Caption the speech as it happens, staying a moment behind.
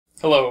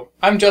Hello,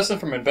 I'm Justin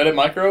from Embedded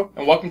Micro,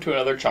 and welcome to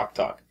another Chalk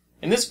Talk.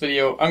 In this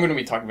video, I'm going to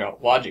be talking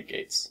about logic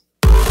gates.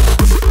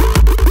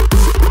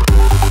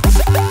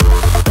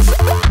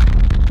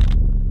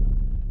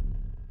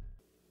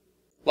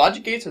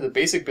 Logic gates are the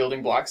basic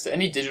building blocks to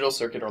any digital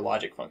circuit or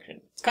logic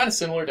function. It's kind of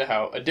similar to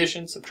how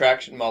addition,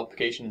 subtraction,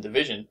 multiplication, and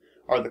division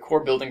are the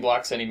core building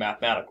blocks to any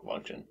mathematical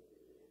function.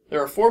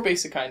 There are four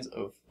basic kinds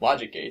of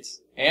logic gates: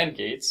 AND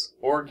gates,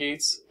 OR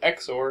gates,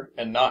 XOR,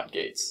 and NOT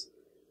gates.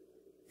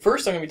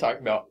 First, I'm going to be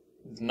talking about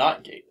the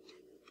NOT gate.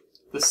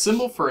 The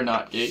symbol for a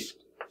NOT gate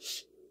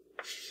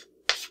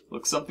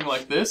looks something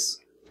like this,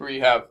 where you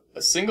have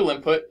a single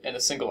input and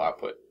a single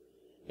output.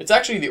 It's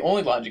actually the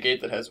only logic gate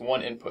that has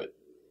one input.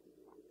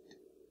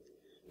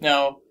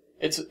 Now,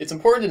 it's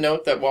important to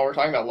note that while we're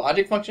talking about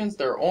logic functions,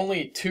 there are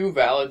only two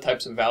valid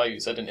types of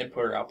values that an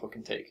input or output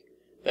can take.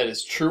 That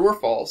is true or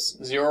false,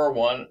 0 or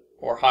 1,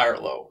 or high or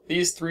low.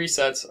 These three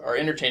sets are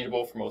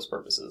interchangeable for most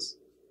purposes.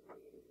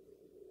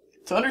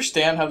 To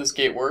understand how this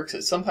gate works,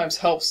 it sometimes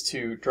helps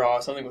to draw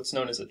something what's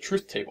known as a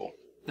truth table.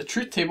 The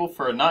truth table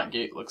for a NOT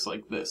gate looks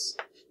like this.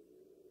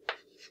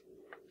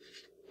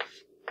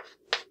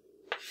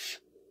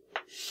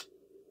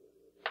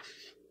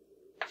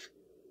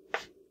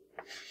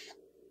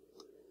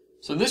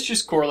 So this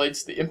just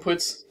correlates the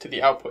inputs to the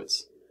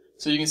outputs.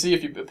 So you can see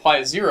if you apply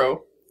a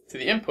 0 to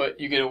the input,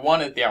 you get a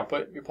 1 at the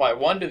output. If you apply a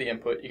 1 to the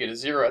input, you get a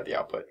 0 at the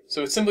output.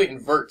 So it simply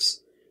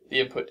inverts the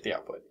input to the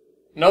output.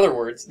 In other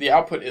words, the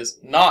output is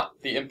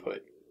not the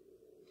input.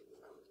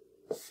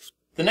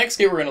 The next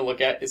gate we're going to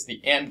look at is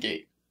the AND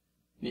gate.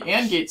 The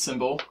AND gate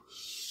symbol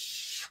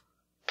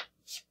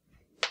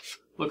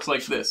looks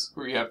like this,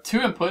 where you have two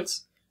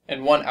inputs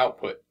and one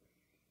output.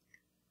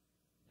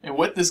 And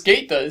what this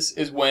gate does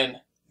is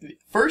when the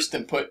first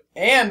input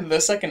and the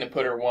second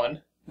input are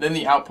 1, then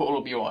the output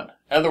will be 1.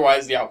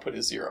 Otherwise, the output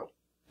is 0.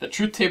 The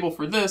truth table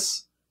for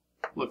this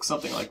looks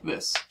something like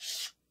this.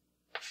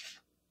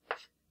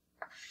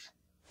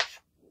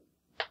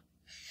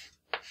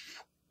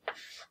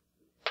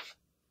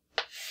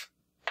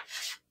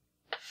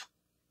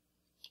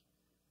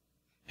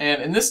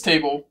 And in this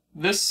table,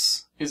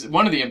 this is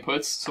one of the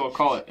inputs, so I'll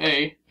call it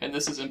A, and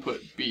this is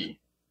input B.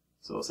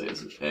 So I'll say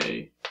this is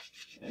A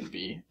and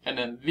B, and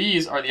then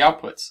these are the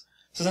outputs.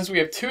 So since we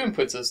have two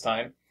inputs this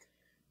time,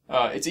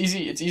 it's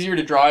easier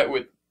to draw it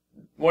with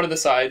one of the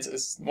sides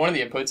as one of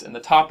the inputs and the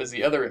top as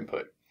the other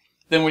input.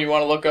 Then when you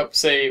want to look up,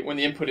 say, when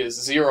the input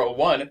is 0,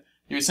 1,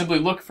 you would simply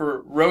look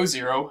for row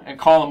 0 and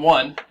column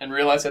 1 and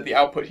realize that the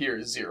output here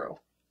is 0.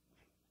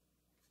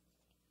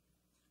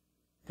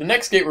 The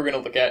next gate we're going to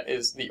look at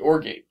is the OR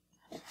gate.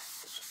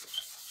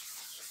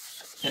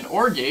 An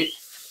OR gate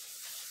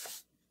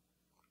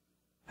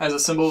has a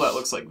symbol that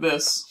looks like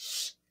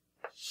this.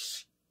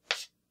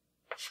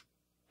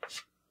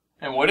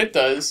 And what it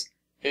does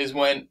is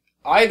when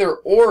either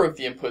or of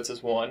the inputs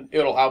is 1,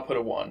 it'll output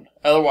a 1.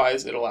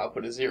 Otherwise, it'll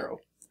output a 0.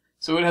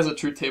 So it has a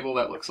truth table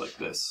that looks like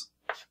this.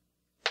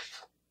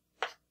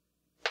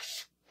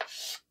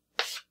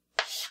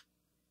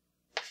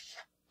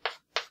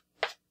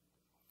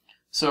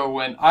 So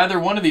when either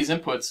one of these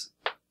inputs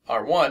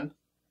are 1,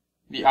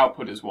 the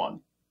output is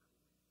 1.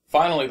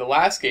 Finally, the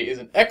last gate is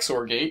an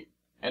XOR gate,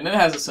 and it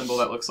has a symbol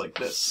that looks like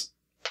this.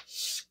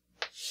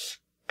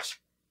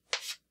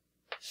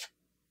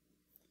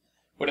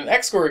 What an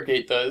XOR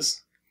gate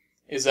does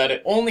is that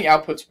it only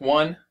outputs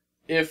 1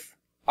 if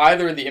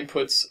either of the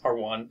inputs are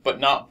 1,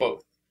 but not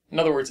both. In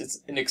other words,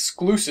 it's an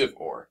exclusive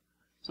OR.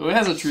 So it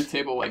has a truth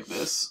table like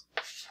this.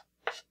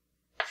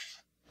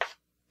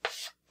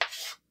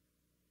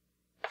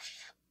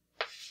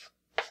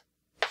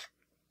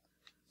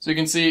 So you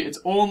can see it's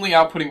only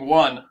outputting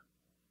 1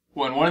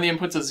 when one of the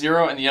inputs is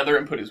 0 and the other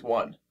input is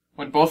 1.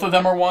 When both of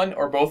them are 1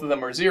 or both of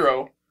them are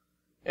 0,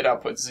 it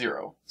outputs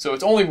 0. So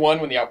it's only 1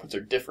 when the outputs are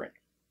different.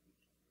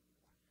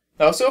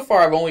 Now, so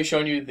far I've only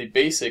shown you the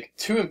basic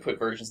two-input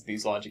versions of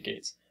these logic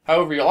gates.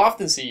 However, you'll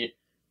often see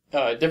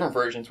different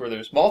versions where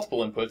there's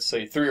multiple inputs,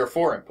 say 3 or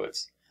 4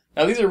 inputs.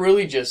 Now, these are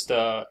really just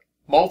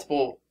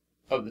multiple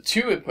of the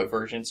two-input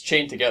versions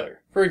chained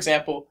together. For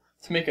example,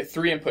 to make a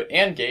 3-input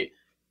AND gate,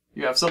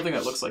 you have something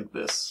that looks like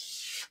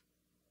this.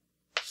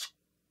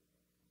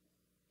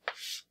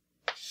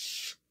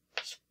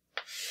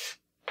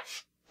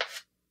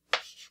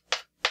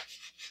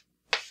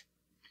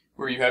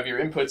 Where you have your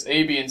inputs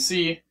A, B, and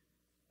C,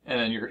 and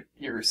then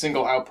your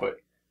single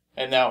output.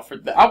 And now for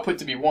the output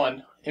to be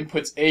 1,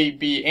 inputs A,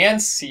 B, and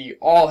C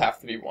all have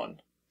to be 1.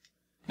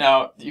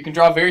 Now, you can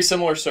draw a very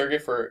similar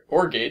circuit for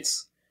OR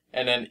gates,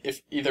 and then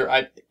if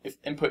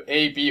input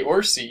A, B,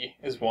 or C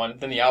is 1,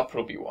 then the output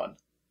will be 1.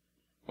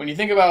 When you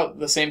think about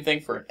the same thing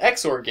for an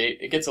XOR gate,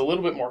 it gets a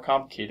little bit more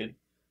complicated,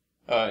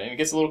 and it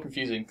gets a little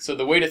confusing. So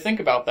the way to think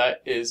about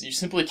that is you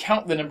simply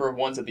count the number of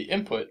 1s at the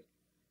input,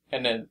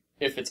 and then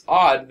if it's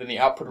odd, then the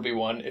output will be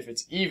 1. If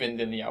it's even,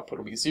 then the output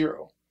will be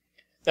 0.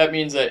 That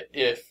means that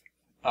if,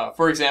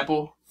 for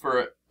example,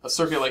 for a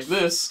circuit like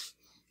this,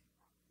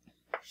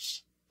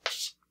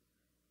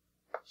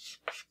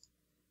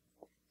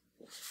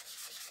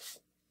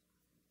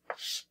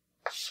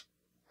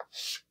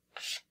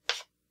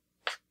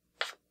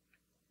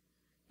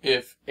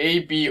 A,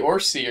 B, or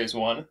C is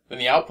 1, then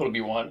the output will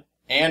be 1.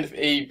 And if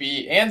A,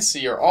 B, and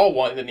C are all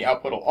 1, then the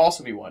output will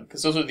also be 1,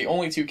 because those are the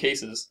only two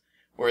cases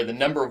where the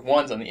number of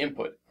 1s on the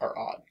input are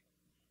odd.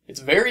 It's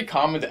very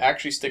common to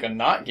actually stick a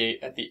NOT gate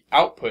at the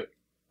output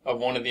of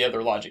one of the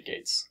other logic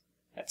gates.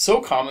 It's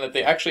so common that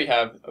they actually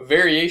have a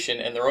variation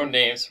in their own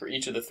names for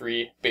each of the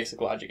three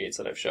basic logic gates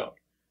that I've shown.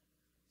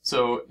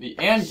 So the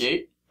AND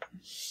gate,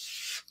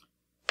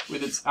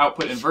 with its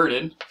output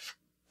inverted,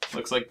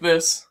 looks like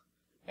this,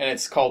 and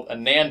it's called a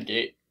NAND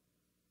gate.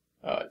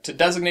 To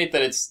designate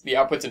that the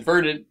output's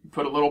inverted, you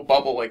put a little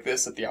bubble like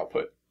this at the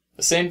output.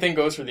 The same thing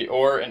goes for the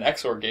OR and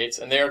XOR gates,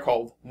 and they are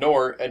called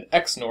NOR and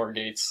XNOR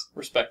gates,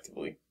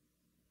 respectively.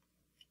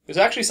 There's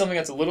actually something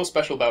that's a little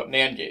special about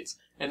NAND gates,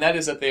 and that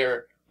is that they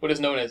are what is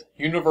known as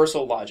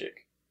universal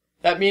logic.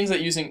 That means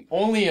that using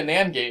only a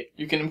NAND gate,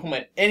 you can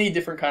implement any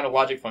different kind of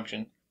logic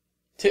function.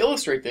 To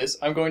illustrate this,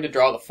 I'm going to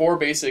draw the four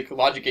basic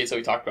logic gates that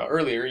we talked about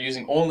earlier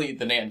using only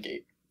the NAND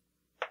gate.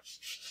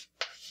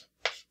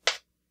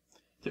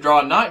 To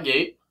draw a NOT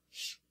gate,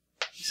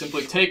 you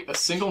simply take a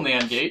single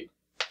NAND gate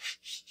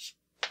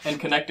and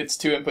connect its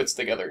two inputs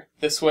together.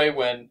 This way,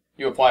 when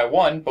you apply a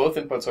 1, both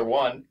inputs are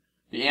 1.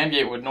 The AND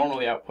gate would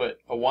normally output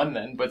a 1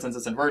 then, but since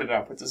it's inverted, it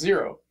outputs a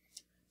 0.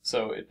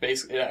 So it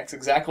acts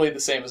exactly the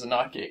same as a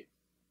NOT gate.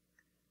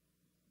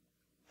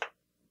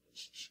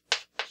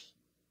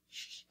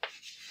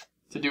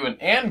 To do an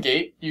AND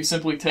gate, you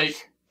simply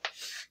take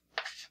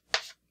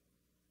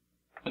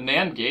a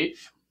NAND gate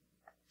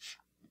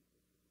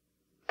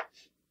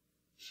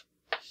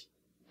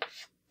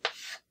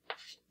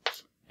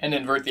and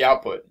invert the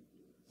output.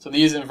 So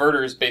these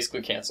inverters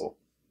basically cancel.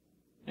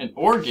 An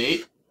OR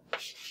gate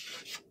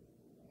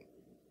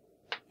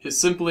is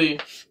simply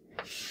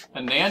a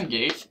NAND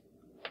gate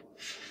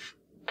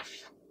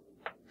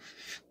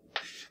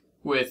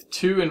with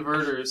two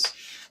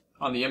inverters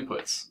on the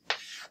inputs.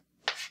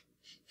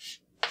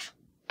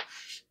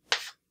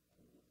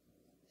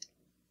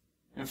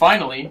 And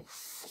finally,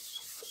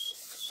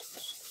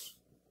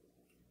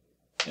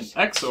 an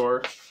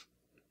XOR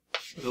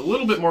is a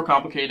little bit more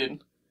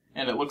complicated,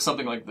 and it looks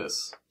something like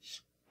this.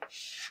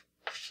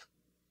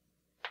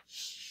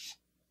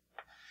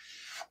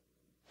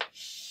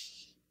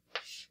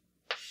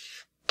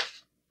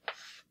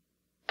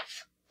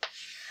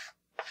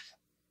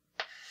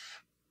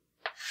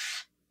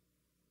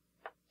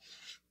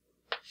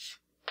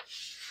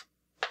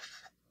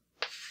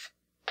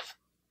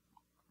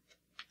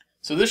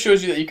 So this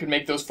shows you that you can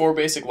make those four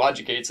basic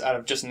logic gates out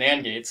of just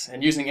NAND gates,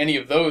 and using any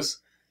of those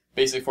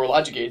basic four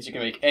logic gates, you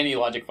can make any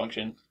logic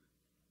function.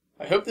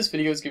 I hope this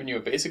video has given you a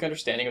basic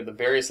understanding of the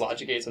various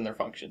logic gates and their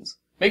functions.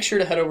 Make sure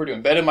to head over to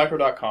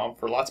embeddedmicro.com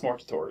for lots more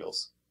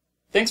tutorials.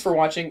 Thanks for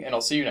watching, and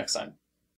I'll see you next time.